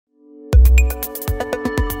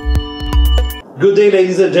Good day,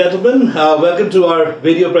 ladies and gentlemen. Welcome to our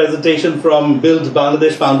video presentation from Build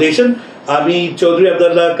Bangladesh Foundation. I'm Chowdhury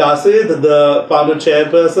Quaseed, the founder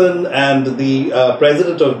chairperson and the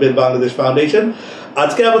president of Build Bangladesh Foundation.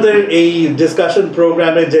 আজকে আমাদের এই discussion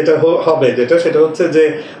প্রোগ্রামে যেটা হবে সেটা হচ্ছে যে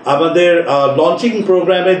আমাদের লঞ্চিং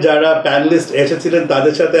প্রোগ্রামে যারা প্যানেলিস্ট এসেছিলেন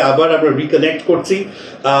তাদের সাথে আবার আমরা রিকানেক্ট করছি,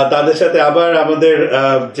 তাদের সাথে আবার আমাদের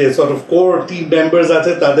যে sort of core team members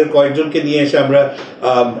আছে তাদের কয়েকজনকে নিয়ে এসে আমরা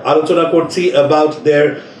আলোচনা করছি about their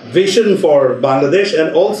vision for Bangladesh, and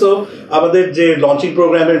also আমাদের যে লঞ্চিং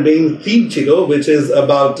প্রোগ্রামের মেইন থিম ছিল which is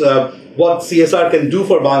about what CSR can do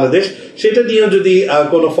for Bangladesh, সেটা নিয়েও যদি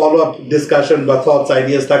কোনো ফলো আপ ডিসকাশন বা থটস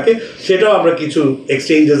আইডিয়াস থাকে সেটাও আমরা কিছু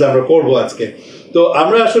এক্সচেঞ্জেস আমরা করবো আজকে। তো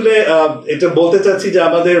আমরা আসলে এটা বলতে চাচ্ছি যে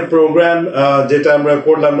আমাদের প্রোগ্রাম যেটা আমরা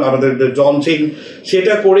করলাম আমাদের লঞ্চিং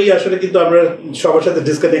সেটা করেই আসলে কিন্তু আমরা সবার সাথে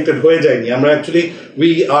ডিসকানেক্টেড হয়ে যাইনি। আমরা actually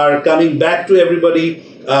we are coming back to everybody,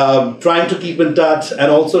 trying to keep in touch and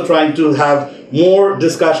also trying to have more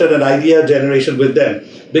discussion and idea generation with them,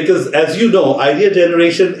 because as you know, idea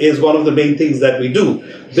generation is one of the main things that we do.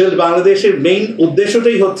 Build Bangladesh's main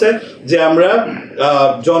উদ্দেশ্যটাই হচ্ছে যে আমরা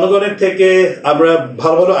জনগণের থেকে আমরা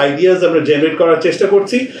ভালো ভালো ideas আমরা generate করার চেষ্টা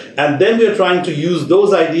করছি, and then we are trying to use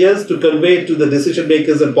those ideas to convey to the decision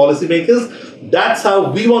makers and policy makers. That's how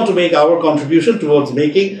we want to make our contribution towards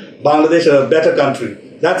making Bangladesh a better country.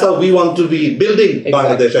 That's how we want to be building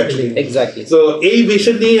Bangladesh actually. Exactly. So এই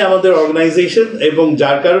vision নিয়ে আমাদের organization এবং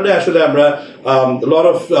যার কারণে আসলে আমরা lot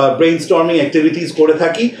of brainstorming activities করে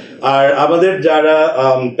থাকি। আর আমাদের যারা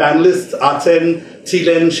panelists আছেন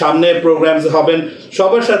ছিলেন সামনে programs হবেন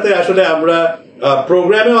সবার সাথে আসলে আমরা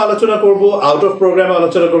প্রোগ্রামেও আলোচনা করব, আউট অফ প্রোগ্রামে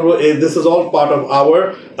আলোচনা করব। This is all part of our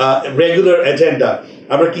regular agenda.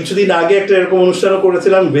 আমরা কিছুদিন আগে একটা এরকম অনুষ্ঠানও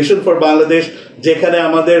করেছিলাম ভিশন ফর বাংলাদেশ, যেখানে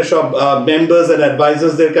আমাদের সব মেম্বার্স অ্যান্ড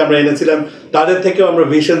অ্যাডভাইজার্সদেরকে আমরা এনেছিলাম, তাদের থেকেও আমরা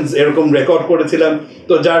ভিশনস এরকম রেকর্ড করেছিলাম।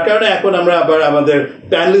 তো যার কারণে এখন আমরা আবার আমাদের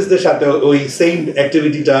প্যানেলিস্টদের সাথে ওই সেম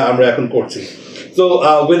অ্যাক্টিভিটিটা আমরা এখন করছি। So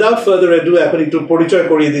without further ado, এখন একটু পরিচয়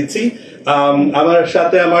করিয়ে দিচ্ছি। আমার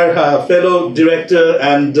সাথে আমার fellow director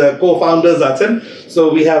and co-founders আছেন। So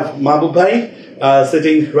we have Mahbub Bhai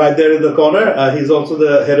sitting right there in the corner. He's also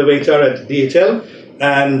the head of HR at DHL.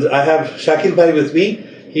 And I have Shakil Bhai with me.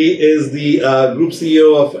 He is the group CEO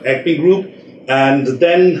of Acme Group. And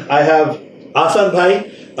then I have Asan Bhai.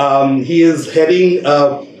 He is heading a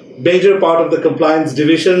major part of the compliance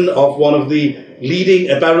division of one of the leading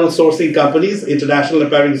apparel sourcing companies, international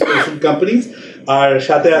apparel sourcing companies. Our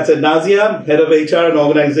Shate Atse Nazia, head of HR and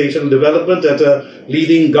organizational development at a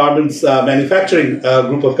leading garments manufacturing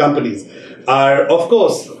group of companies. Our, of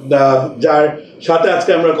course, the jar Shate Atse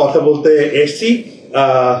Amra Kotha Bolte Eshi,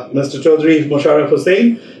 Mr. Chowdhury Mussaraf Hussain.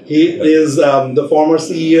 He is the former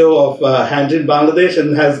CEO of Handin Bangladesh and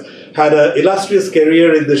has had an illustrious career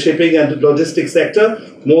in the shipping and logistics sector,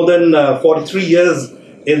 more than 43 years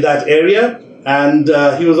in that area. And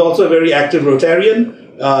he was also a very active Rotarian.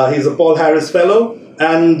 He's a Paul Harris Fellow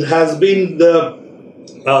and has been the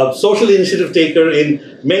social initiative taker in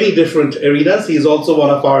many different arenas. He's also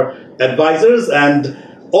one of our advisors. And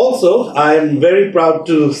also, I'm very proud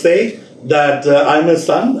to say that I'm his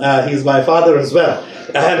son. He's my father as well.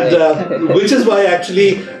 And which is why actually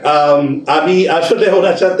আমি আসলে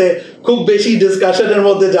ওনার সাথে খুব বেশি ডিসকাশনের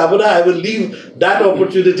মধ্যে যাব না। I will leave that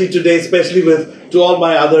opportunity today, especially to all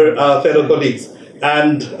my other fellow colleagues.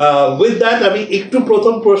 And with that আমি একটু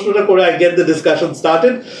প্রথম প্রশ্নটা করে I get the discussion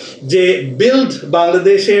started. যে Build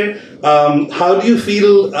Bangladesher, how do you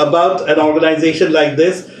feel about an organization like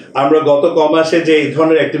this? আমরা গত কমাসে যে এই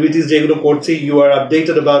ধরনের অ্যাক্টিভিটিস যেগুলো করছি, you are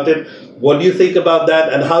updated about it. What do you think about that,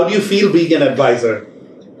 and how do you feel being an advisor?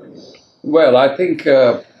 Well, I think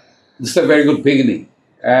this is a very good beginning,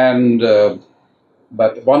 and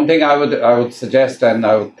but one thing I would suggest, and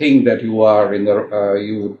I would think that you are in the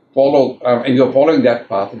you would follow and you are following that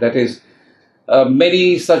path. That is, many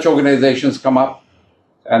such organizations come up,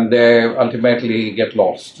 and they ultimately get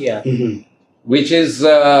lost. Yeah,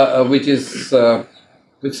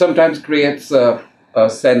 which sometimes creates a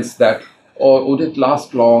sense that, oh, would it last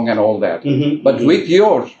long and all that. But with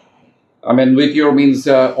yours, I mean, with your means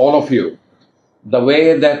all of you, the way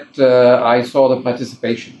that I saw the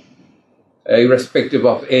participation, irrespective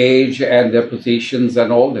of age and their positions and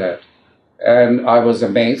all that, and I was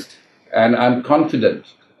amazed, and I'm confident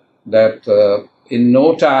that in no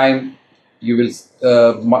time you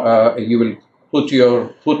will put your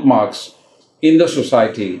footmarks in the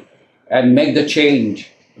society and make the change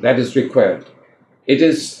that is required. It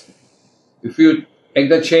is, if you make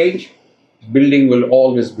the change, building will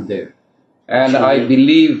always be there. And I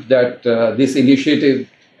believe that this initiative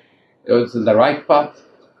is in the right path,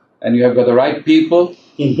 and you have got the right people,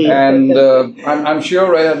 and I'm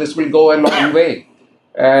sure this will go a long way.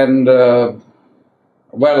 And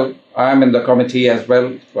well, I'm in the committee as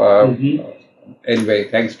well. Anyway,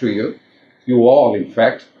 thanks to you all, in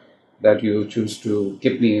fact, that you choose to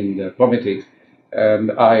keep me in the committee.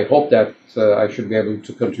 And I hope that I should be able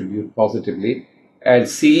to contribute positively and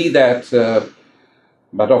see that,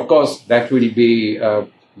 but of course, that will be,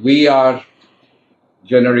 we are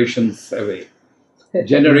generations away.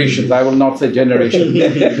 Generations, I will not say generation.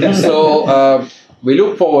 So we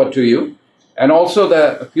look forward to you, and also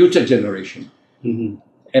the future generation.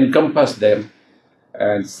 Encompass them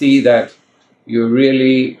and see that you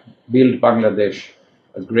really build Bangladesh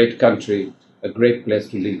a great country, a great place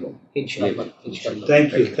to live on. Inshallah.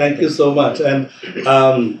 Thank you so much. And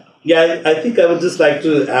yeah, I think I would just like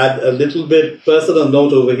to add a little bit personal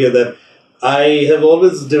note over here that I have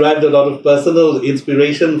always derived a lot of personal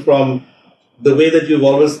inspiration from the way that you've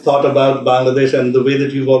always thought about Bangladesh and the way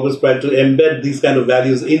that you've always tried to embed these kind of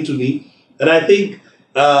values into me. And I think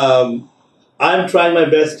I'm trying my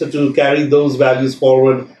best to carry those values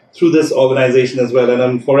forward through this organization as well. And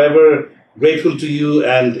I'm forever grateful to you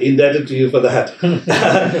and indebted to you for that.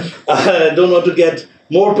 I don't want to get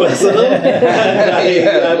more personal. I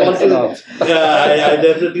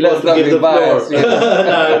definitely want to give the floor.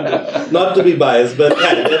 Not to be biased, but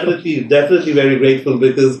yeah, definitely very grateful,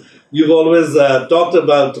 because you've always talked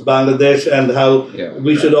about Bangladesh and how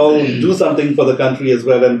we should all do something for the country as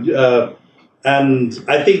well. And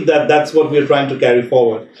I think that that's what we're trying to carry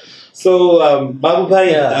forward. So, Babu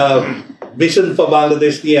Bhai, vision for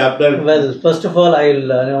Bangladesh niye apnar? Well, first of all,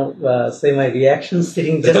 I'll say my reaction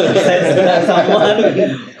sitting just beside someone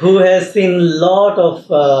who has seen a lot of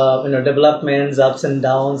developments, ups and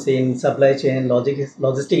downs in supply chain,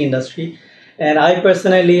 logistic industry. And I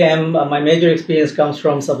personally my major experience comes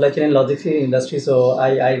from supply chain and logistic industry. So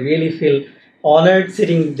I really feel honored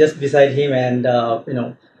sitting just beside him, and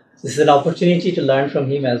this is an opportunity to learn from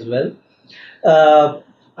him as well.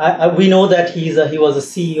 We know that he was a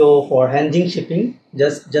CEO for Hanjin Shipping.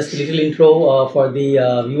 Just a little intro for the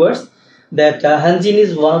viewers. That Hanjin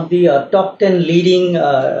is one of the top 10 leading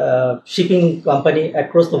shipping company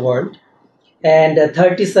across the world, and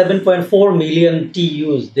 37.4 million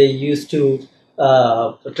TEUs they used to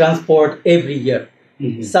transport every year.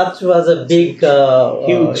 Such was a big,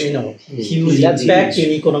 huge impact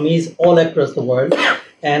in economies all across the world.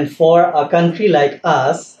 And for a country like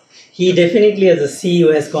us, he definitely, as a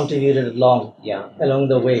CEO, has contributed along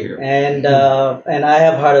the way. And I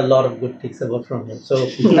have heard a lot of good things about from him. So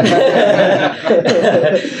you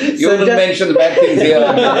wouldn't mention the bad things here.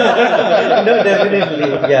 No,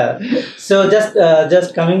 definitely, yeah. So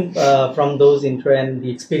just coming from those intro and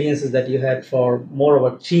the experiences that you had for more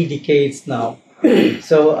over 3 decades now.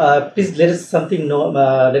 So please let us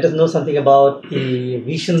know something about the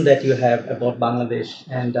vision that you have about Bangladesh,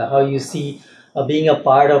 and how you see being a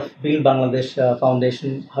part of Build Bangladesh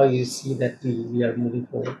Foundation, how you see that we are moving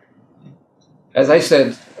forward. As I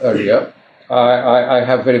said earlier, I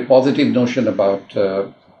have very positive notion about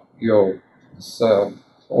your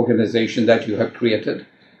organization that you have created,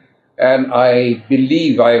 and I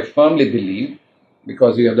firmly believe,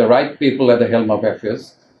 because you have the right people at the helm of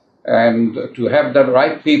affairs, and to have the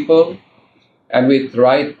right people and with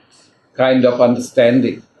right kind of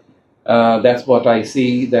understanding, that's what I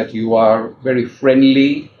see, that you are very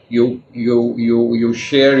friendly, you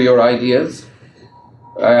share your ideas,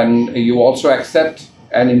 and you also accept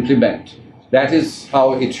and implement. That is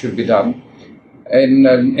how it should be done. In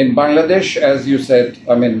Bangladesh, as you said,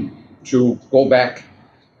 to go back,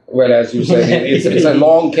 well, as you said, it's a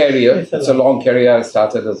long career. It's a long career. I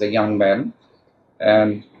started as a young man,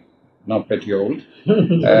 and not pretty old.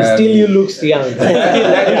 Still you look young.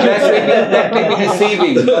 That may be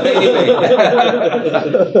deceiving, but anyway.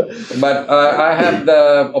 But I have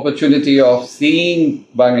the opportunity of seeing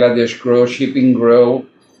Bangladesh grow, shipping grow,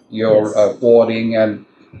 your forwarding and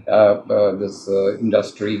this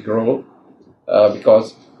industry grow.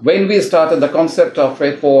 Because when we started, the concept of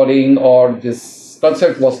freight forwarding or this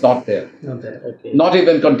concept was not there. Not there, okay. Not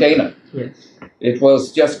even container. Yes. It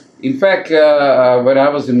was just, in fact, when I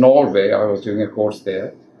was in Norway, I was doing a course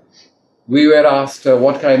there. We were asked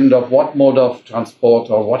what mode of transport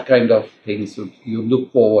or what kind of things would you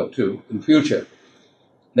look forward to in future.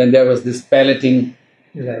 Then there was this palleting,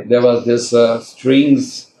 there was this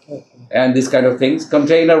strings and this kind of things.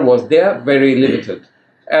 Container was there, very limited.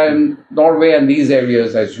 And Norway and these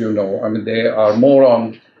areas, as you know, they are more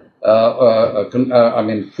on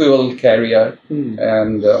fuel carrier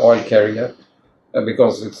and oil carrier,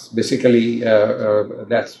 because it's basically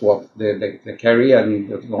that's what they carry, and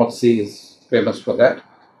the North Sea is famous for that.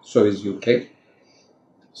 so is UK.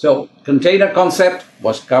 So container concept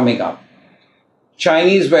was coming up.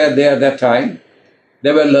 Chinese were there at that time.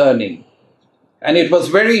 They were learning. And it was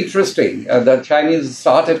very interesting. The Chinese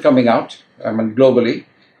started coming out, globally.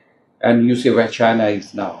 And you see where China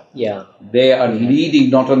is now. Yeah. They are leading,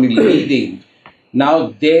 not only leading,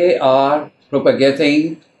 now they are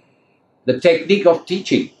propagating the technique of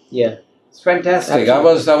teaching. Yeah. It's fantastic. I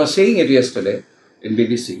was seeing it yesterday in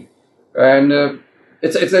BBC. And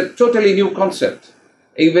it's a totally new concept.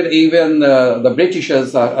 Even the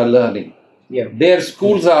Britishers are learning. Yeah. Their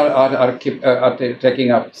schools are taking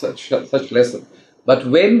up such lessons. But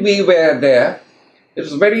when we were there, it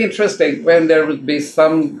was very interesting when there would be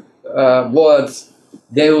some words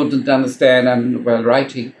they wouldn't understand, and while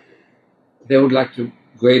writing, they would like to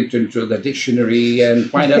go into the dictionary and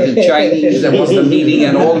find out in Chinese and what's the meaning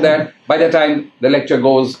and all that. By the time the lecture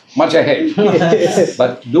goes much ahead.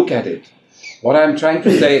 But look at it. What I'm trying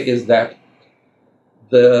to say is that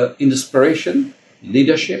the inspiration,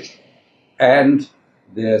 leadership, and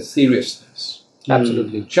their seriousness.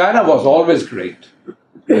 Absolutely. China was always great.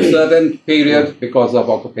 A certain period, because of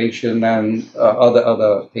occupation and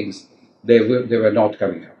other things, they were not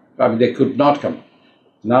coming up. They could not come up.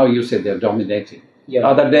 Now you say they're dominating. Yeah.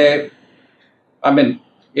 Other day,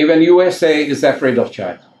 even USA is afraid of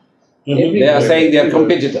China. They are saying they are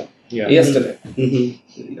competitor. Yesterday.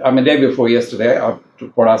 Day before yesterday,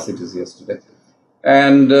 for us it is yesterday.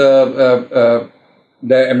 And the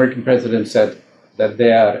American president said that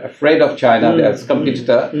they are afraid of China, they are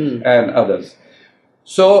competitor and others.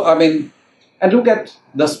 So, and look at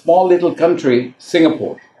the small little country,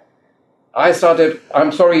 Singapore. I'm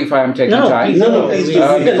sorry if I am taking time. Please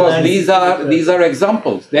do. Because these are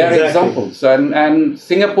examples. They are examples. And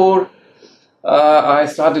Singapore, I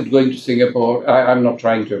started going to Singapore. I'm not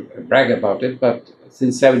trying to brag about it, but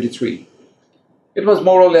since 73. It was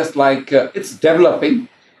more or less like, it's developing.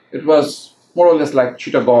 It was more or less like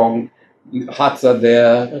Chittagong. Huts are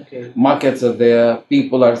there, markets are there,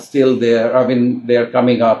 people are still there. They're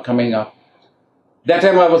coming up. That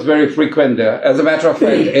time I was very frequent there. As a matter of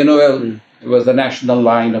fact, NOL was the national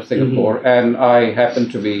line of Singapore, and I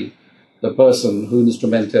happened to be the person who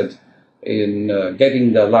instrumented in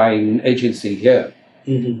getting the line agency here,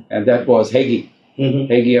 and that was Hagee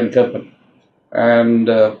and Company. And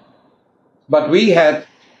but we had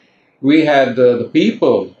the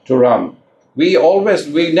people to run. We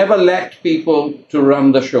never lacked people to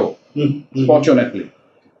run the show. Fortunately,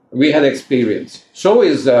 we had experience. So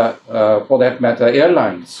is, for that matter,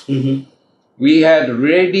 airlines. We had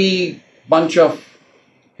ready bunch of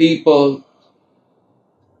people,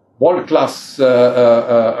 world-class,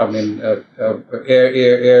 air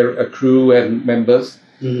crew and members.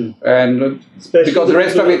 And because the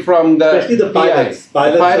rest of it from especially the pilots.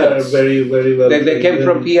 Pilots are very, very well. They came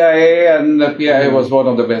from PIA, and PIA was one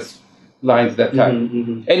of the best lines that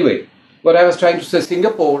time. Anyway, what I was trying to say,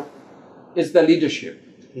 Singapore is the leadership.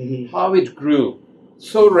 How it grew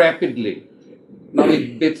so rapidly. Now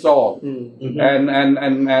it beats all.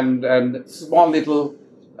 And small little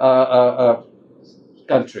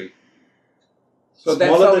country. So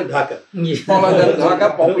that's smaller than Dhaka. Smaller than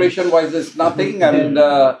Dhaka, population-wise is nothing. And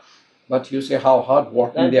but you say how hard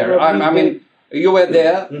working they are. You were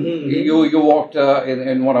there. You worked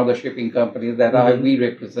in one of the shipping companies that we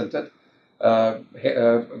represented.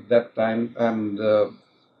 That time, and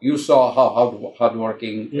you saw how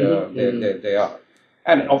hardworking they are,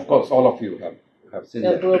 and of course, all of you have seen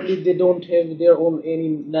that. Probably they don't have their own any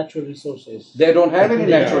natural resources. They don't have any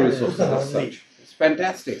natural resources as such. It's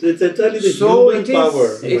fantastic. So it's entirely the human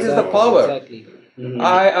power. It is the power. Exactly.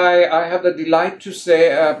 I have the delight to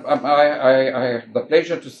say, I have the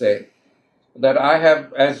pleasure to say that I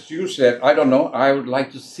have, as you said, I don't know, I would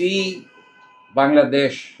like to see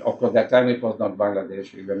Bangladesh. Of course, that time it was not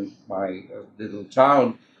Bangladesh, even my little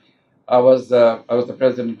town. I was the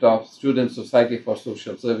president of Student Society for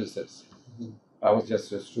Social Services. I was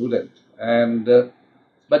just a student, and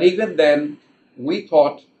but even then, we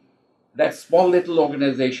thought that small little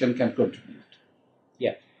organization can contribute.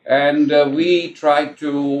 Yeah, and we tried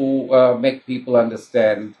to make people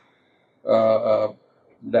understand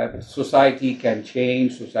that society can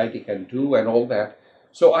change, society can do, and all that.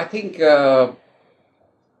 So I think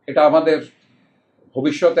এটা আমাদের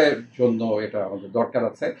ভবিষ্যতের জন্য এটা আমাদের দরকার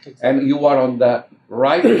আছে, and you are on the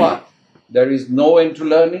right path. There is no end to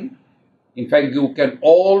learning. In fact, you can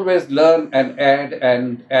always learn and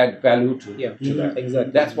add value to that.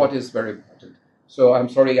 Exactly. That's what is very important. So I'm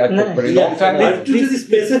sorry I took very long time. To the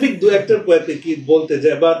specific director কি বলতে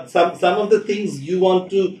যে but some of the things you want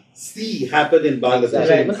to see happen in Bangladesh.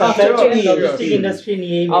 Right. After 10 years, logistic industry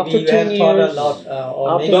নিয়ে maybe you have thought a lot.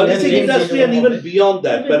 Logistic industry and even beyond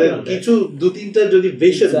that. But কিছু দু তিনটা যদি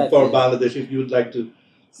vision for Bangladesh if you would like to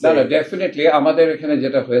say. No, definitely আমাদের এখানে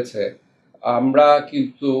যেটা হয়েছে আমরা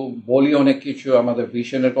কিন্তু বলি অনেক কিছু আমাদের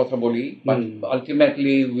ভিশনের কথা বলি but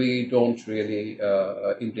ultimately we don't really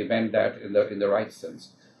implement that in the right sense.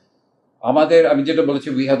 আমাদের আমি যেটা বলেছি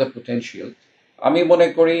we have the potential. আমি মনে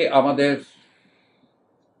করি আমাদের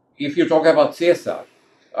if you talk about CSR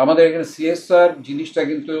আমাদের এখানে CSR জিনিসটা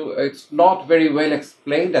কিন্তু it's not very well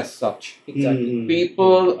explained as such. Exactly.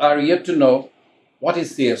 People are yet to know what is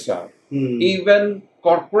CSR. Even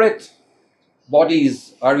corporate bodies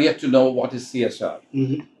are yet to know what is CSR.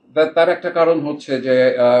 তার একটা কারণ হচ্ছে যে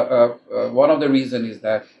one of the reason is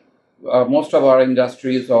that most of our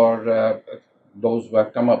industries or those who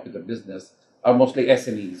have come up with the business are mostly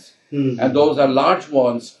SMEs, and those are large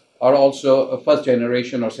ones are also first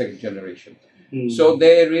generation or second generation. So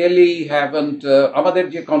they really haven't. আমাদের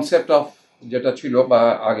যে concept of যেটা ছিল বা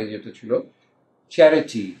আগে যেটা ছিল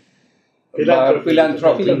charity,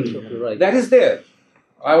 philanthropy, right. that is there.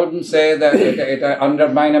 I wouldn't say that এটা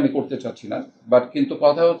undermine আমি করতে চাচ্ছি না, but কিন্তু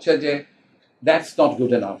কথা হচ্ছে যে that's not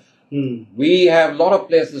good enough. We have a lot of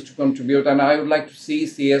places to contribute, and I would like to see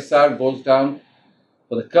CSR goes down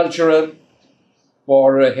for the cultural, for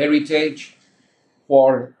heritage, for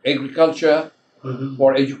agriculture, for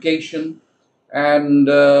education, and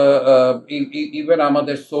even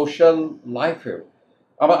আমাদের social life.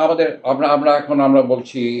 আমাদের আমরা এখন আমরা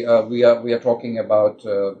বলছি we are talking about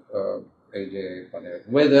এই যে মানে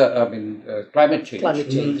weather I mean climate change.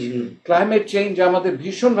 Climate change আমাদের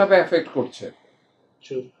ভীষণভাবে affect করছে.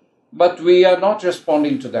 True. But we are not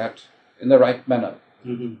responding to that in the right manner.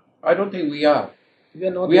 I don't think we are.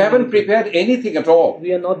 We haven't prepared anything at all.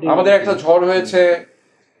 We are not doing আমাদের একটা ঝড় হয়েছে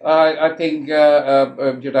I think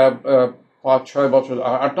যেটা 5-6 বছর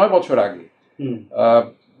 8-9 বছর আগে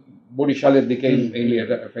বরিশালের দিকে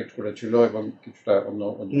এরিয়াটা এফেক্ট করেছিল এবং কিছুটা অন্য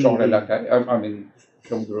শহর এলাকায় I mean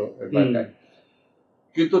সমুদ্র এলাকায়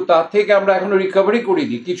কিন্তু তার থেকে আমরা এখনো রিকভারি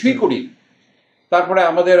করিনি কিছুই করিনি তারপরে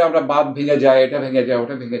আমাদের আমরা বাঁধ ভেঙে যায় এটা ভেঙে যায়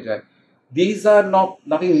ওটা ভেঙে যায় দিস আর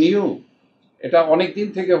নাথিং নিউ এটা অনেক দিন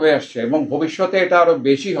থেকে হয়ে আসছে এবং ভবিষ্যতে এটা আরো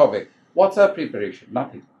বেশি হবে হোয়াটস আর প্রিপারেশন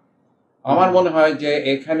নাথিং আমার মনে হয় যে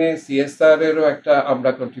এখানে সিএসআর এরও একটা আমরা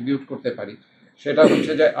কন্ট্রিবিউট করতে পারি সেটা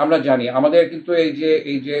হচ্ছে যে আমরা জানি আমাদের কিন্তু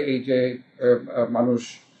এই যে মানুষ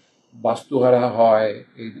বাস্তুহারা হয়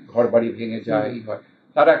এই ঘর বাড়ি ভেঙে যায় হয়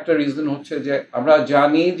তার একটা রিজন হচ্ছে যে আমরা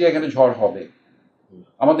জানি যে এখানে ঝড় হবে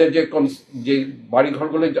আমাদের যে বাড়ি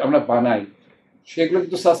ঘরগুলো আমরা বানাই সেগুলো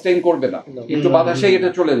কিন্তু সাস্টেইন করবে না একটু বাতাসে এটা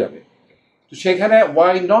চলে যাবে তো সেখানে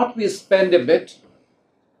why not we spend a bit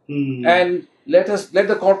and let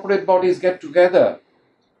the corporate bodies get together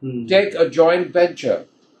take a joint venture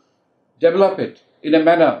develop it in a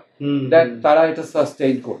manner that তারা এটা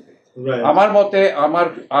সাস্টেইন করবে আমার মতে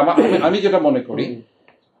আমি যেটা মনে করি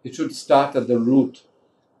it should start at the root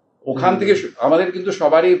ওখান থেকে আমাদের কিন্তু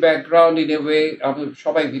সবারই ব্যাকগ্রাউন্ড ইন এ ওয়ে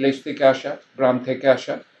সবাই ভিলেজ থেকে আসা গ্রাম থেকে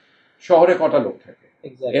আসা শহরে কটা লোক থাকে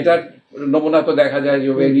এটা নমুনা তো দেখা যায় যে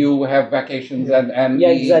when you have vacations and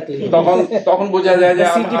তখন বোঝা যায় যে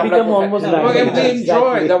আমরা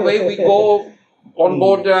enjoy the way we go on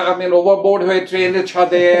board I mean overboard হয়ে ট্রেনের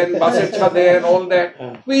ছাদে বাসের ছাদে all that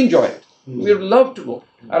we enjoy it we would love to go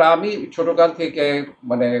আর আমি ছোটকাল থেকে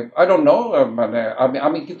মানে I don't know মানে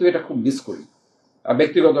আমি কিন্তু এটা খুব মিস করি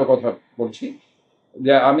ব্যক্তিগত কথা বলছি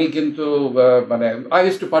যে আমি কিন্তু মানে I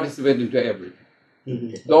used to participate into everything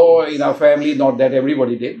though in our family not that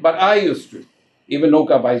everybody did but I used to even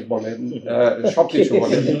নৌকা বাইচ বলেন সব কিছু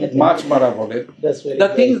বলেন মাছ মারা বলেন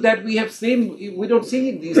the things that we have seen we don't see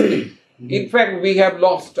these things in fact we have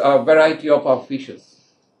lost a variety of our fishes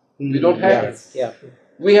we don't have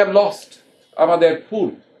we have lost আমাদের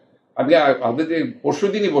food আমি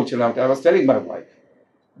পরশুদিনই বলছিলাম I was telling my wife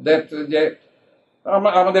that যে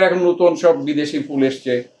আমাদের এখন নতুন সব বিদেশি ফুল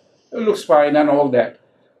এসছে looks fine and all that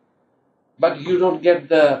but you don't get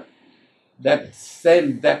that scent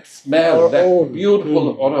that smell that beautiful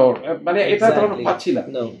odor মানে এটা তো আমরা পাচ্ছি না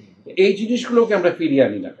এই জিনিসগুলোকে আমরা ফিরিয়ে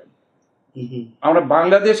আনি না আমরা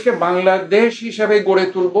বাংলাদেশকে বাংলাদেশ হিসাবে গড়ে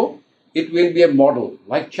তুলবো it will be a model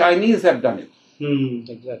like Chinese have done it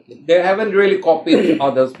they haven't really copied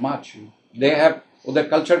others much they have their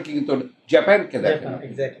culture কিন্তু জাপানকে দেখেন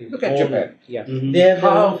look at Japan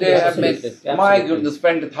they have made my goodness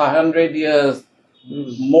spent 100 years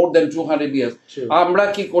more than 200 years আমরা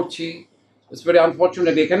কি করছি it's very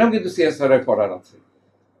unfortunate এখানেও কিন্তু CSR করার আছে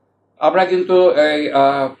আমরা কিন্তু এই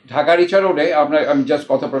ঢাকা রিচা রোডে আমি জাস্ট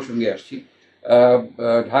কথা প্রসঙ্গে আসছি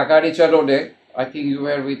ঢাকা রিচা রোডে I think you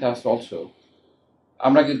wire with us also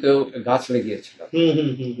আমরা কিন্তু গাছ লাগিয়েছিলাম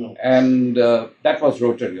and that was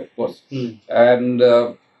rotary of course and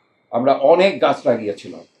আমরা অনেক গাছ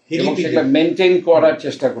লাগিয়েছিলাম এবং সেগুলো মেনটেন করার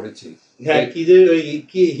চেষ্টা করেছি। হ্যাঁ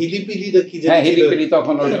হিলিপিলি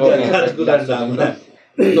তখন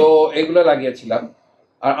তো এগুলো লাগিয়েছিলাম।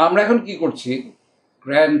 আর আমরা এখন কি করছি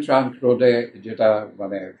গ্র্যান্ড ট্রাঙ্ক রোডে যেটা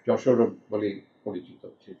মানে যশোর রোড বলে পরিচিত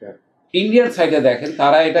সেটা ইন্ডিয়ান সাইডে দেখেন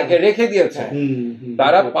তারা এটাকে রেখে দিয়েছে,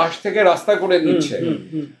 তারা পাশ থেকে রাস্তা করে নিচ্ছে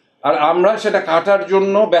আর আমরা সেটা কাটার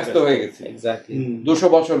জন্য ব্যস্ত হয়ে গেছি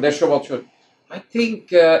 200 বছর 150 বছর। আই থিঙ্ক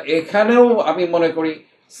এখানেও আমি মনে করি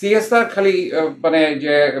সিএসআর খালি মানে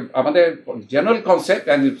যে আমাদের general concept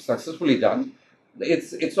and successfully done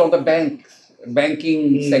it's on the banking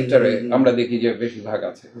সেক্টরে আমরা দেখি যে বেশিরভাগ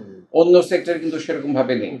আছে, অন্য সেক্টরে কিন্তু সেরকম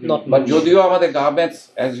ভাবে নেই। বাট যদিও আমাদের garments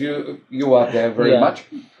as you R there very much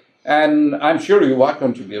and I'm sure you are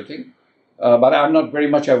contributing, but I'm not very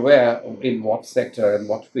much aware in what sector and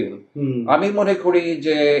what field. আমি মনে করি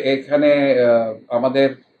যে এখানে আমাদের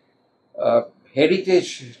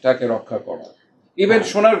হেরিটেজটাকে রক্ষা করা, ইভেন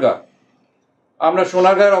সোনারগাঁ, আমরা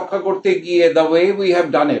সোনারগাঁ রক্ষা করতে গিয়ে the way we have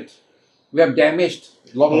done it, we have damaged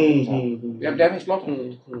lot of it. We have damaged lot of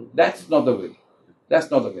it. That's not the way. That's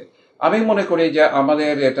not the way. আমি মনে করি যে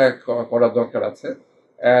আমাদের এটা করা দরকার আছে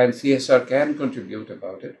and CSR can contribute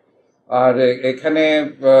about it. আর এখানে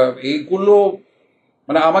এইগুলো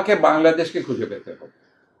মানে আমাকে বাংলাদেশকে খুঁজে পেতে হবে।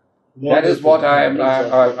 That is what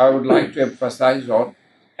I would like to emphasize on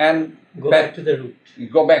and go back to the root.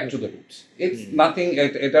 Go back to the roots. It's nothing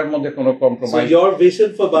এটার মধ্যে কোনো compromise. So your vision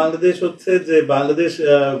for Bangladesh হচ্ছে যে Bangladesh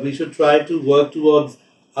we should try to work towards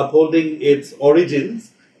upholding its origins,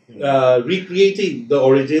 recreating the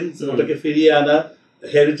origins, ওটাকে ফিরিয়ে আনা,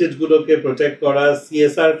 heritage গুলোকে protect করা,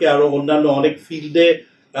 সিএসআর কে আরো অন্যান্য অনেক ফিল্ডে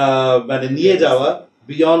মানে নিয়ে যাওয়া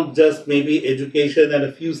beyond just maybe education and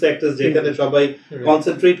a few sectors যেখানে সবাই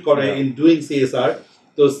concentrate করে in doing CSR.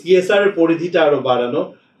 তো CSR এর পরিধিটা আরো বাড়ানো,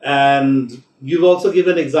 and you've also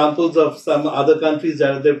given examples of some other countries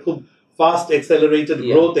যাদের খুব fast accelerated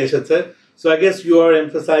growth এসেছে. So I guess you are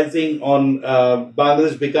emphasizing on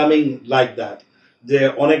Bangladesh becoming like that, the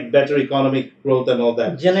অনেক better economic growth and all that.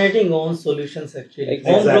 Generating own solutions actually.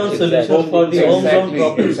 Homegrown solutions for the homegrown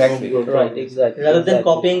problems. Right, exactly. Rather than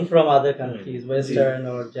copying from other countries, Western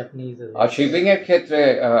or Japanese. R shipping এর ক্ষেত্রে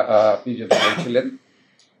আপনি যেটা বলছিলেন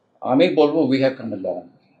আমি বলবো we have come along.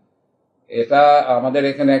 এটা আমাদের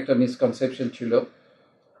এখানে একটা মিসকনসেপশন ছিল,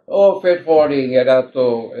 ও ফ্রেট ফরওয়ার্ডিং এটা তো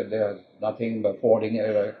nothing but forwarding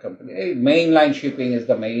company. Mainline shipping is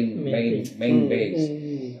the main base.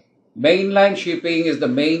 Mainline shipping is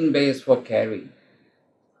the main base for carrying.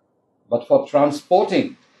 But for transporting,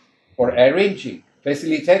 for arranging,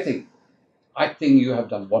 facilitating, I think you have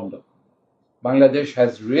done wonder. Bangladesh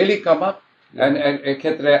has really come up, and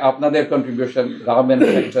ekhetre apnader contribution, garment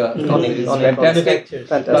sector is fantastic.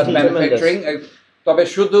 But manufacturing, তবে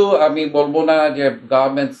শুধু আমি বলবো না যে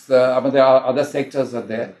garments, আমাদের other sectors are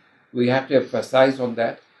there. We have to emphasize on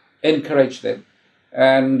that, encourage them,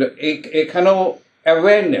 and এখানেও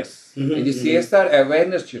awareness, এই যে CSR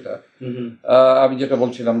awareness যেটা আমি যেটা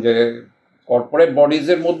বলছিলাম যে কর্পোরেট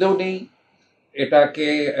বডিজের মধ্যেও নেই এটাকে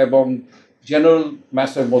এবং জেনারেল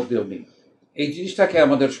ম্যাসের মধ্যেও নেই, এই জিনিসটাকে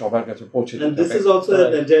আমাদের সবার কাছে পৌঁছে দিতে হবে। And this is also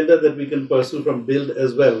an agenda that we can pursue from Build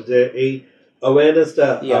as well, যে এই awareness-টা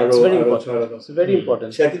it's very important. It's very important.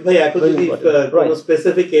 Shakib bhai, এখন যদি কোনো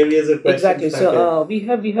specific areas of questions Exactly. So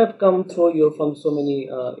we have come through from so many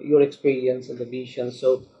your experience and the vision. So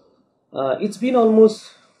it's been almost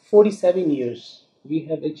 47 years we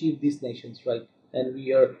have achieved these nations, right? And we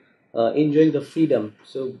are enjoying the freedom.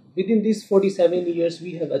 So within these 47 years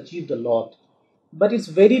we have achieved a lot. But it's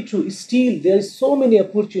very true, still there is so many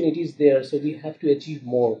opportunities there, so we have to achieve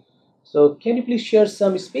more. So can you please share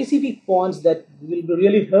some specific points that will be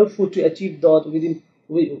really helpful to achieve those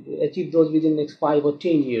within next 5 or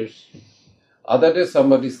 10 years? Other day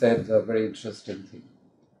somebody said a very interesting thing.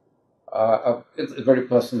 It's very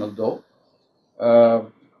personal though.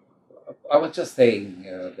 I was just saying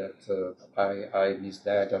that I miss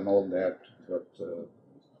that and all that, but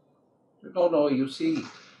no, you see,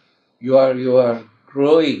 you are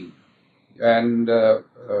growing, and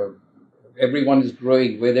everyone is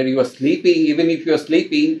growing. Whether you are sleeping, even if you are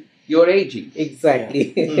sleeping, you are aging. Exactly.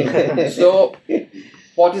 So,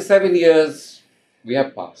 47 years we have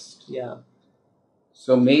passed. Yeah.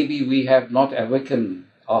 So maybe we have not awakened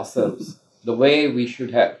ourselves the way we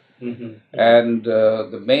should have. And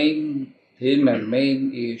the main theme and main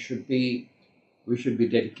should be we should be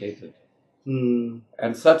dedicated.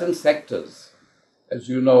 And certain sectors, as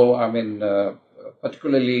you know, I mean,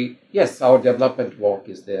 particularly, yes, our development work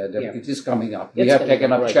is there. It is coming up. We have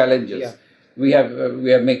taken up challenges. We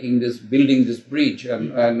are making this, building this bridge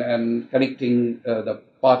and connecting the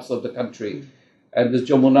parts of the country. And this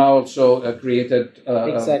Jamuna also created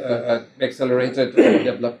accelerated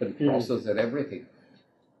development process and everything.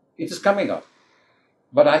 It is coming up.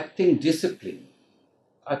 But I think discipline,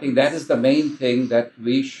 I think that is the main thing that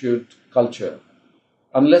we should culture.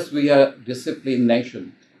 Unless we are a disciplined nation,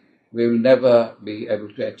 we will never be able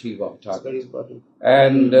to achieve our target. Very important.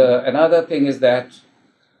 And another thing is that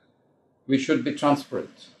we should be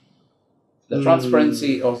transparent. The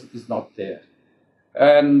transparency is not there.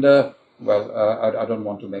 And, I don't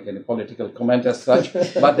want to make any political comment as such,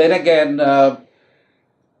 but then again,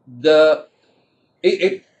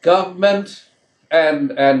 government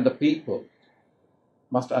and the people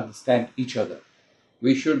must understand each other.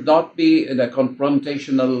 We should not be in a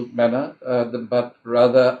confrontational manner, but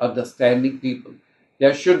rather understanding people.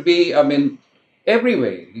 There should be, I mean, every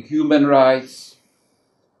way, human rights,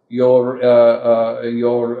 your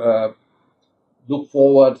look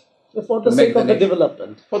forward. For the sake of the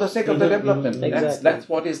development. For the sake of the development. Exactly. That's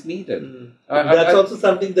what is needed. That's also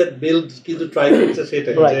something that builds to try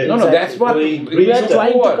to Right. No, that's what we are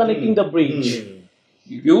trying to connecting the bridge.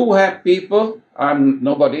 You have people, I'm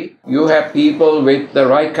nobody. You have people with the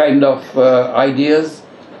right kind of ideas.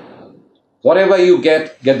 Whatever you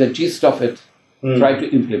get the gist of it. Try to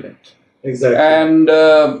implement. Exactly. And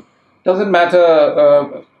doesn't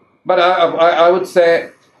matter. But I would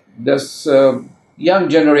say this young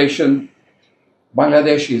generation,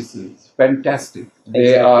 Bangladesh is fantastic.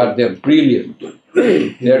 They're brilliant.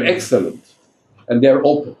 They're excellent, and they're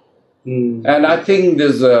open. And I think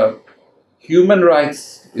there's human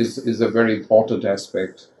rights is a very important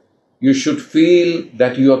aspect. You should feel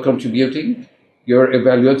that you are contributing, you're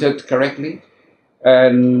evaluated correctly,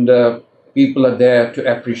 and people are there to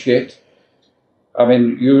appreciate. I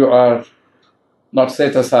mean, you are not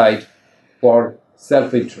set aside for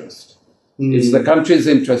self-interest. It's the country's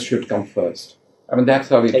interest should come first. I mean, that's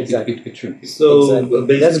how it should be. So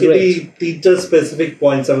basically, তিনটা specific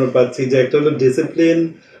points আমরা পাচ্ছি যে একটা হলো discipline,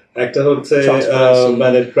 একটা হচ্ছে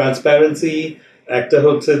মানে transparency, একটা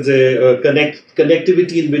হচ্ছে যে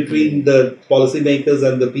connectivity in between the policy makers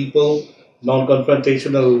and the people,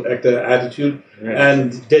 non-confrontational একটা attitude, and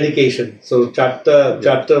dedication. So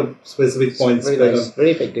চারটা specific points. Very nice.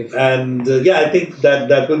 Very effective. And I think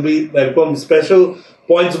that will be special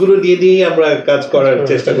points গুলো নিয়ে আমরা কাজ করার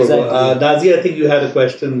চেষ্টা করব. Nazi, I think you had a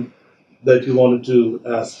question that you wanted to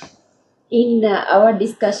ask. In our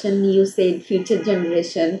discussion, you said future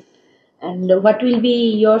generation, and what will be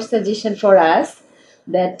your suggestion for us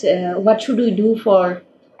that what should we do for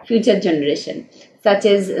future generation, such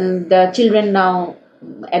as the children now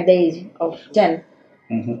at the age of 10,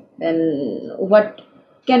 then what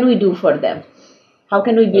can we do for them? How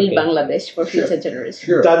can we build Bangladesh for future generation?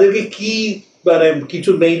 তাদেরকে কি মানে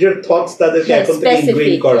কিছু major thoughts তাদেরকে এখন থেকে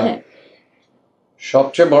ইনগ্রেইন করা?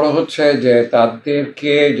 সবচেয়ে বড় হচ্ছে যে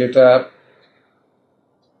তাদেরকে যেটা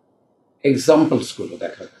এক্সাম্পলস গুলো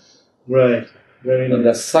দেখা, right, very nice,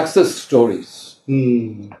 the success stories,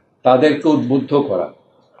 তাদেরকে উদ্বুদ্ধ করা,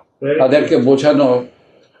 তাদেরকে বোঝানো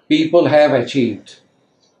পিপল হ্যাভ অ্যাচিভড।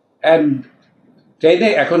 অ্যান্ড ট্রেনে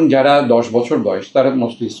এখন যারা 10 বছর বয়স তারা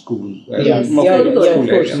মোস্টলি স্কুল,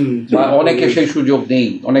 অনেকে সেই সুযোগ নেই,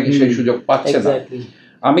 অনেকে সেই সুযোগ পাচ্ছে না।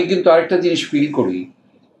 আমি কিন্তু আরেকটা জিনিস ফিল করি,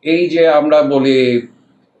 এই যে আমরা বলি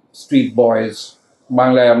স্ট্রিট বয়েজ,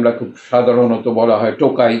 বাংলায় আমরা খুব সাধারণত বলা হয়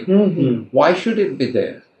টোকাই, why should it be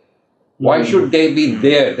there? Why should they be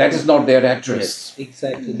there? That is not their address.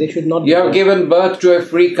 Exactly. They should not. You have given birth to a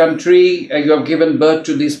free country, and you have given birth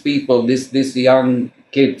to these people, these young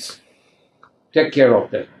kids. Take care of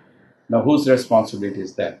them. Now, whose responsibility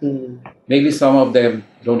is that? Maybe some of them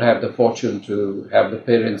don't have the fortune to have the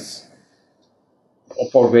parents,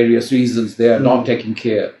 for various reasons they are not taking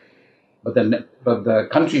care. But the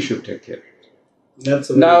country should take care.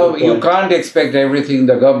 Now, you can't expect everything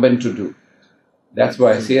the government to do. That's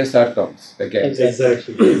why CSR comes again.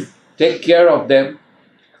 Exactly. Take care of them.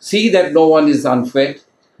 See that no one is unfed.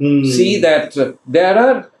 See that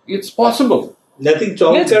it's possible. I think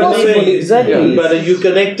exactly. But you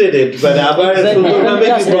connected it. But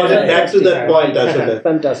you brought it back to that point.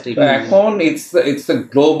 Fantastic. এখন it's a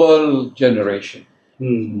global generation.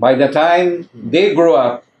 By the time they grow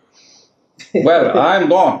up, well, I'm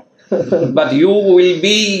gone. But you will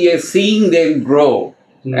be seeing them grow.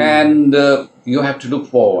 And you have to look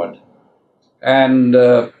forward. And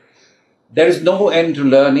there is no end to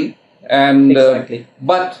learning. And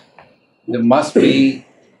but there must be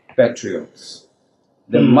patriots.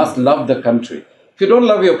 They must love the country. If you don't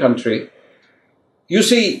love your country, you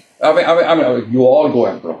see, you all go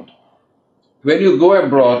abroad. When you go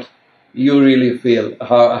abroad, you really feel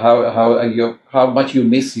how much you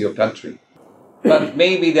miss your country. But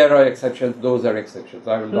maybe there are exceptions. Those are exceptions.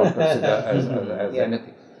 I will not consider as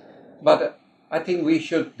anything. But I think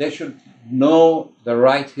they should know the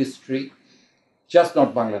right history, just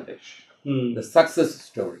not Bangladesh. The success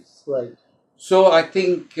stories. Right. So I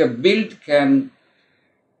think Build can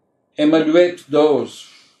evaluate those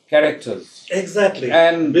characters. Exactly.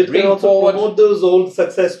 And Build bring can also forward promote those old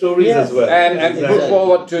success stories as well. and put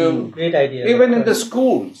forward to Great idea. even in the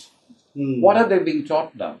schools. What are they being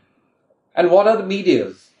taught now? And what are the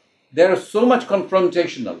medias? They are so much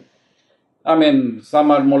confrontational. I mean,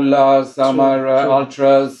 some are mullahs, some are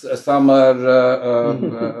ultras, some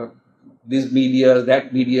are these medias,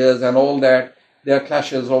 that medias, and all that. There are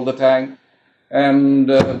clashes all the time. And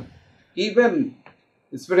even,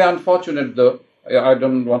 it's very unfortunate though, I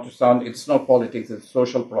don't want to sound, it's not politics, it's a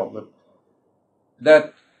social problem,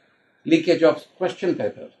 that leakage of question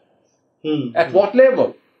paper. At what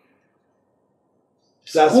level?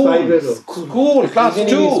 Class School, 5 level. School, class Even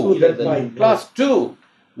in 2. school level. Class 2.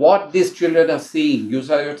 What these children are seeing, you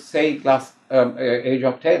say class age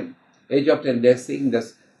of 10. Age of 10, they're seeing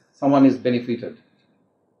this, someone is benefited.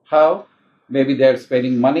 How? Maybe they're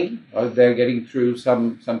spending money or they're getting through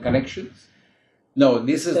some connections. No,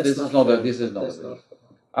 this is not the.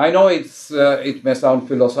 I know it may sound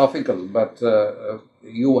philosophical, but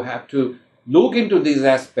you have to look into these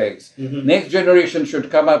aspects. Next generation should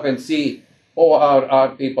come up and see, oh, our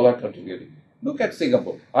people are contributing. Look at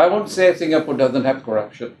Singapore. I won't say Singapore doesn't have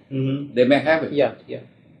corruption. They may have it. Yeah.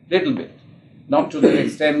 Little bit. Not to the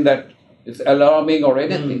extent that it's alarming or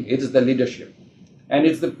anything. It is the leadership. And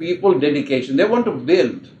it's the people dedication. They want to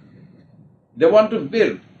build.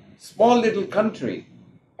 Small little country.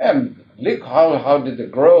 And look how did they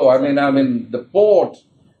grow. I mean the port,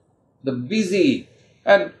 the busy.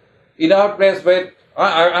 And in our place where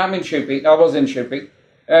I'm in shipping, I was in shipping.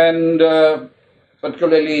 And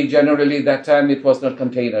particularly, generally, that time it was not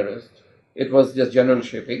containerist. It was just general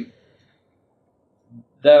shipping.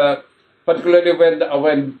 Particularly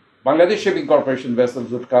when Bangladesh Shipping Corporation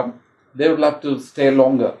vessels would come, they would love to stay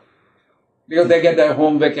longer. Because they get their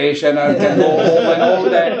home vacation and can go home and all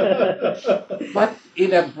that. But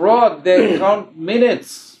in abroad, they count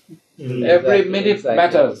minutes. Every minute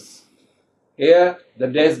matters. Here, the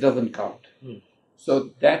days doesn't count.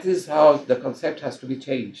 So that is how the concept has to be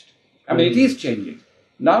changed. I mean, it is changing.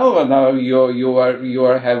 Now you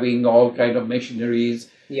are having all kind of machineries.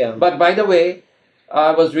 Yeah. But by the way,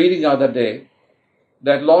 I was reading the other day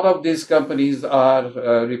that a lot of these companies are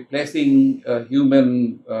replacing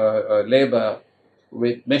human labor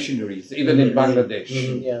with machineries, even in Bangladesh.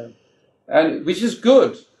 Yeah. And which is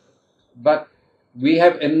good, but we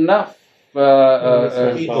have enough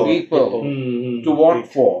people to work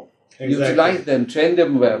for. Exactly. Utilize them, train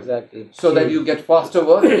them well, Exactly. so that you get faster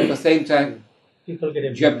work at the same time. People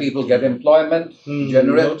get employment,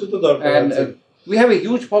 generate, and we have a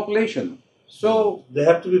huge population. So they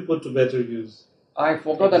have to be put to better use. I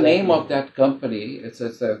forgot the name of that company. It's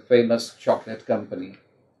a famous chocolate company.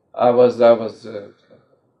 I was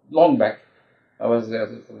long back. I was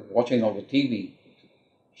watching on the TV.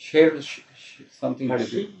 Something.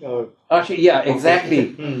 Hershey, yeah,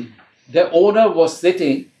 exactly. The owner was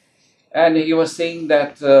sitting, and he was saying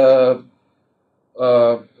that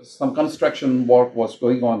some construction work was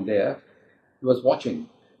going on there. He was watching.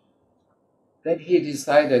 Then he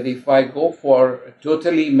decided, if I go for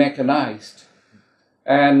totally mechanized,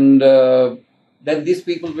 and then these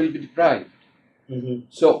people will be deprived.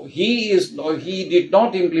 So he did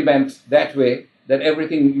not implement that way, that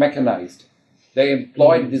everything mechanized. They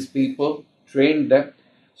employed these people, trained them.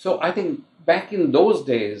 So I think back in those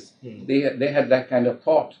days, they had that kind of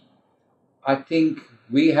thought. I think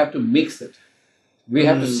we have to mix it. We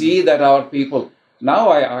have to see that our people. Now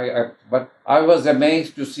but I was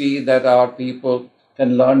amazed to see that our people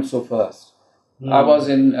can learn so fast. I was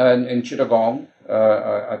in Chittagong,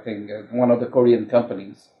 I think one of the Korean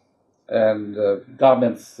companies, and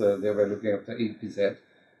garments. They were looking after EPZ,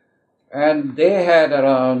 and they had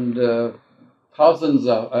around thousands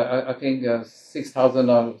of, I think 6,000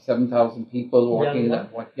 or 7,000 people working.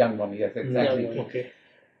 Young one, yes, exactly. Okay.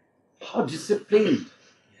 How disciplined!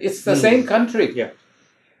 It's the same country. Yeah.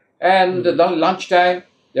 And the lunchtime,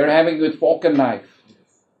 they're having with fork and knife.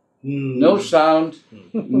 No sound,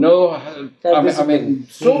 no. I mean,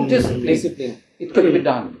 so disciplined. It can be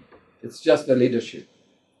done. It's just the leadership.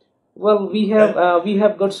 Well, we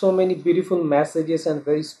have got so many beautiful messages and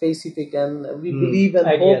very specific, and we believe and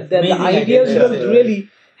Ideas, hope that the amazing ideas ideas. will really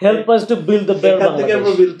help us to build the better এখান থেকে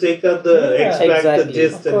আমরা Bangladesh. will take out the Yeah, extract the exactly.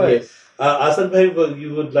 gist Of and course. Asan bhai, well, you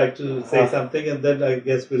would like to say something, and then I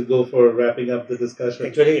guess we'll go for wrapping up the discussion.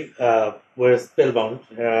 Actually, we're spellbound.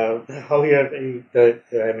 How you are,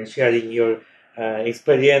 I mean, sharing your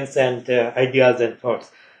experience and ideas and thoughts.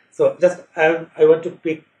 So, just I want to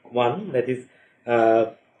pick one, that is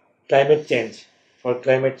climate change. For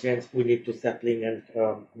climate change, we need to sapling and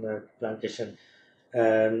plantation.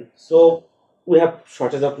 And so, we have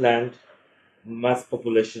shortage of land, mass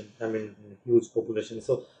population. I mean, huge population.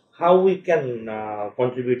 So, how we can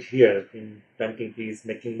contribute here in planting trees,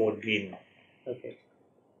 making more green? Okay.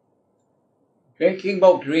 Making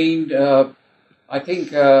more green, I think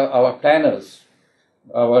our planners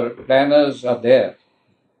are there.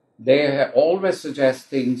 They always suggest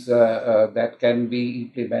things that can be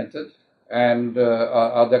implemented, and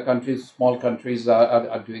other countries, small countries,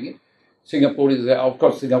 are doing it. Singapore is, of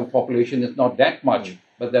course, Singapore population is not that much,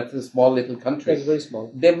 but that's a small little country. It's very small.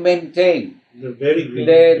 They maintain, They're very green.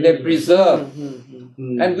 they preserve,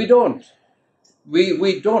 Mm. and we don't.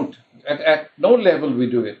 We don't. At no level we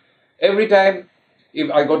do it. Every time, if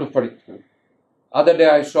I go to Faridpur, other day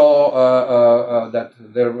I saw that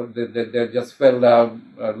there just fell down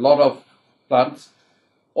a lot of plants,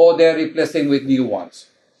 or they're replacing with new ones.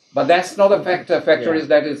 But that's not a factor. Factor is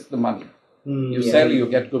that is the money. You sell, you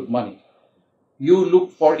get good money. You look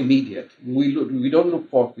for immediate. We don't look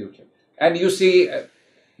for future. And you see,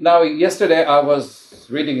 now yesterday I was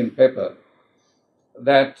reading in paper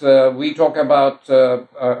that we talk about,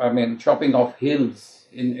 chopping off hills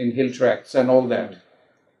in hill tracts and all that.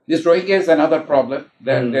 This Rohingya is another problem.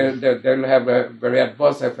 They'll have a very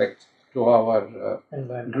adverse effect to our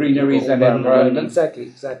greeneries and environment.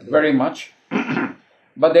 Exactly. Very much.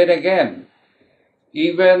 But then again,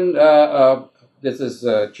 even this is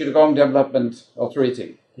Chittagong Development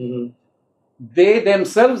Authority. They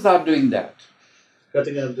themselves are doing that,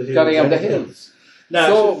 Cutting up the hills. cutting up the hills. Now,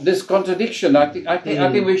 So this contradiction, I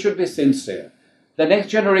think we should be sincere. The next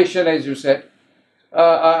generation, as you said,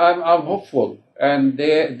 I'm hopeful, and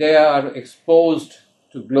they are exposed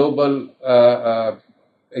to global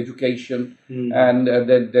education, and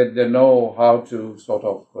they know how to sort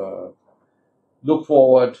of look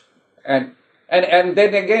forward, and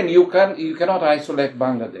then again you cannot isolate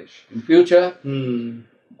Bangladesh. In future,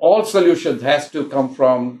 all solutions has to come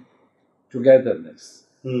from togetherness.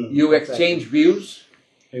 You exchange views.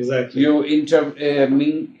 exactly. You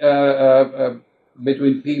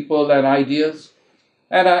between people and ideas,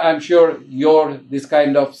 and I'm sure this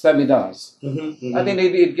kind of seminars. I think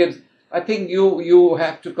it gives. I think you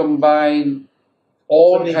have to combine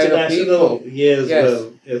all Some kind of international, people. yes, Yes.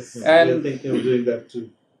 well, yes. And we're thinking of doing that too.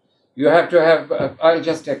 You have to have. I'll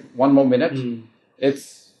just take one more minute. It's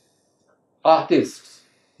artists.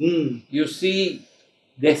 You see,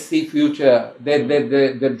 they see future. They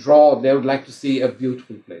draw. They would like to see a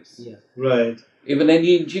beautiful place. Yeah. Right. Even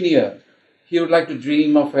any engineer, he would like to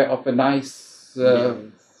dream of a nice.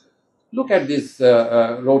 Look at these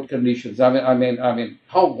road conditions. I mean,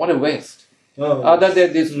 what a waste. Oh, Other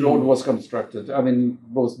than this road was constructed,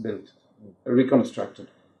 was built, reconstructed.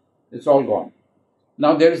 It's all gone.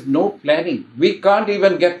 Now there is no planning. We can't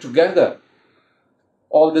even get together,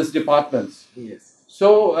 all these departments. Yes.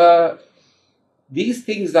 So these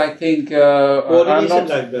things, I think, coordination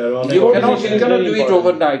like that. you cannot do it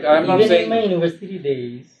overnight. I'm not Even saying. in my university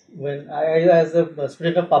days, when I was a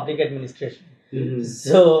student of public administration,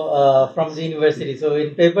 so from the university, so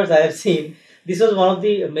in papers I have seen this was one of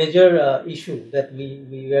the major issue that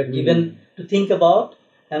we were given to think about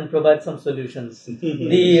and provide some solutions.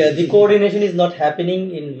 The coordination is not happening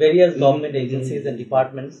in various government agencies and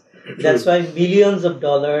departments. That's why millions of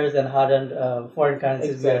dollars and hard-earned foreign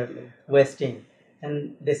currencies were wasting.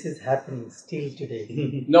 And this is happening still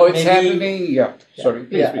today. No, it's happening. Yeah. Sorry.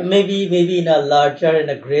 Please. Yeah, maybe in a larger and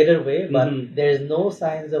a greater way, but there is no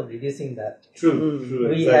signs of reducing that. True.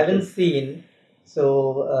 We exactly. haven't seen.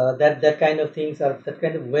 So that kind of things are that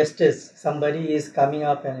kind of wastage. Somebody is coming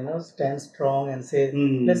up and stand strong and say,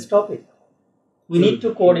 let's stop it. We need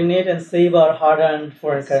to coordinate and save our hard-earned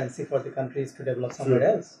foreign currency for the countries to develop somewhere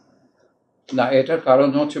else. না, এটার কারণ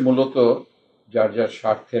হচ্ছে মূলত যার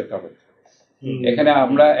স্বার্থের কারণ। এখানে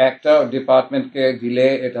আমরা একটা ডিপার্টমেন্টকে দিলে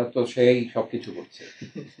এটা তো সেই সবকিছু করছে,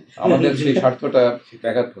 আমাদের সেই স্বার্থটা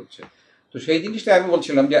ব্যাঘাত করছে। তো সেই জিনিসটা আমি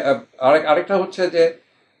বলছিলাম যে আরেকটা হচ্ছে যে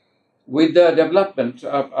উইথ দ্য ডেভেলপমেন্ট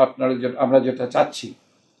আমরা যেটা চাচ্ছি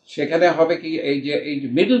সেখানে হবে কি এই যে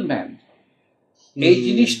মিডল ম্যান এই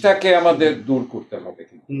জিনিসটাকে আমাদের দূর করতে হবে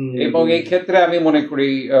এবং এই ক্ষেত্রে আমি মনে করি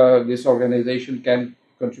this organisation can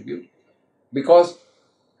contribute because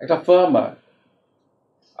একটা ফার্মার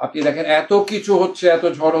আপনি দেখেন এত কিছু হচ্ছে, এত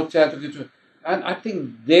ঝড় হচ্ছে, এত কিছু, and I think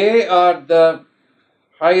they are the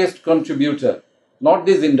highest contributor, not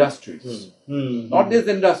these industries. Not these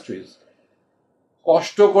industries.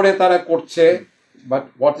 কষ্ট করে তারা করছে, but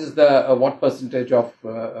what is the what percentage of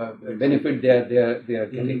benefit they are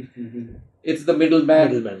getting? It's the middleman.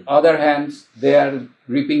 Other hands, they are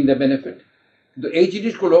reaping the benefit. কিন্তু এই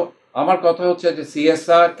জিনিসগুলো আমার কথা হচ্ছে যে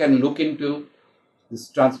CSR can look into this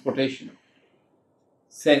transportation.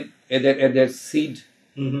 এদের সিড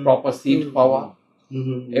প্রপার সিড পাওয়া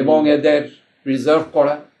এবং এদের প্রিজার্ভ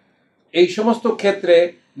করা, এই সমস্ত ক্ষেত্রে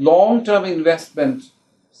long term investment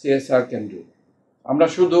CSR can do. আমরা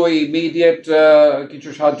শুধু ইমিডিয়েট কিছু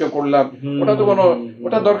সাহায্য করলাম, ওটা তো কোনো,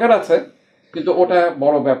 ওটা দরকার আছে কিন্তু ওটা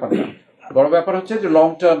বড় ব্যাপার না। বড় ব্যাপার হচ্ছে যে লং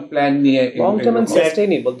টার্ম প্ল্যান নিয়ে, long term and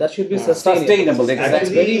sustainable, that should be sustainable.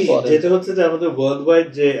 যেটা হচ্ছে যে আমাদের ওয়ার্ল্ড ওয়াইড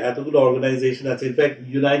যে এতগুলো অর্গানাইজেশন আছে, ইনফ্যাক্ট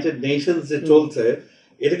ইউনাইটেড নেশনস যে চলছে,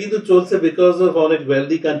 এটা কিন্তু চলছে বিকজ অফ অনেক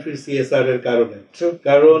ওয়েলদি কান্ট্রি সিএসআর এর কারণে।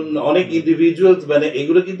 কারণ অনেক ইন্ডিভিজুয়ালস, মানে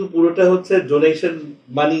এগুলো কিন্তু পুরোটা হচ্ছে donation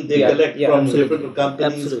money they collect from different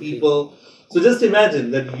companies, people. So just imagine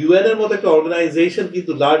that UN এর মতো একটা অর্গানাইজেশন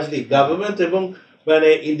কিন্তু লার্জলি গভর্নমেন্ট এবং মানে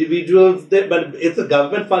ইন্ডিভিজুয়ালসদের, মানে ইটস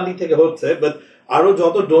গভর্নমেন্ট ফান্ডিং থেকে হচ্ছে, বাট আরো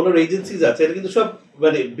যত ডোনর এজেন্সিজ আছে এটা কিন্তু সব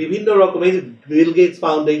মানে বিভিন্ন রকমের, Bill Gates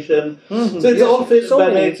foundation, so it's all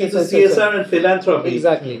CSR and philanthropy.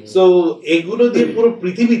 So এগুলো দিয়ে পুরো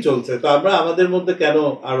পৃথিবী চলছে, তো আমরা আমাদের মধ্যে কেন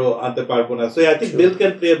আরো আনতে পারবো না? So I think bill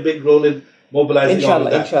can play a big role in mobilizing all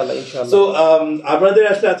of that. So আমাদের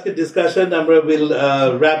আসলে আজকে ডিসকাশন আমরা will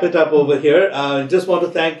wrap it up over here. Just want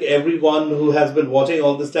to thank everyone who has been watching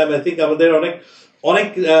all this time. I think আমাদের অনেক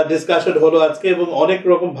discussion হলো আজকে এবং অনেক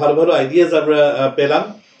রকম ভালো ভালো আইডিয়াস আমরা পেলাম,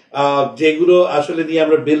 যেগুলো আসলে নিয়ে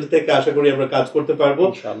আমরা বিল্ড থেকে আশা করি আমরা কাজ করতে পারবো।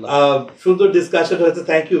 সুন্দর ডিসকাশন হয়েছে।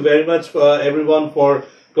 Thank you very much everyone for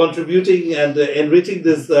contributing and enriching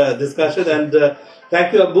this discussion, and thank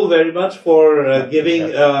you Abu very much for giving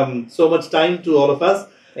so much time to all of us.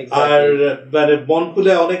 আর মানে মন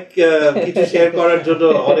খুলে অনেক কিছু শেয়ার করার জন্য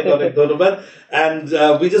অনেক অনেক ধন্যবাদ। And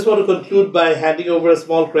we just want to conclude by handing over a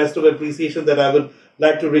small crest of appreciation that I would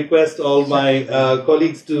like to request all my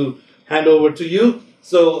colleagues to hand over to you.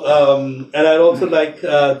 So and I'd also like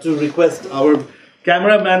to request our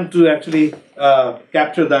cameraman to actually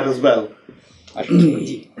capture that as well.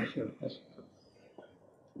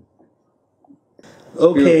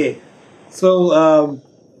 Okay, so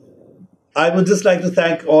I would just like to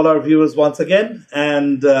thank all our viewers once again,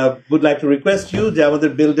 and would like to request you যে আমাদের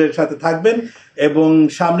বিল্ডের সাথে থাকবেন এবং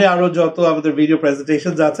সামনে আরো যত আমাদের video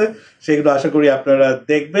presentations আছে সেগুলো আশা করি আপনারা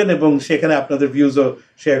দেখবেন এবং সেখানে আপনাদের ভিউজও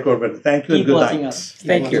শেয়ার করবেন। Thank you and good night.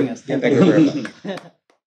 Thank you very much.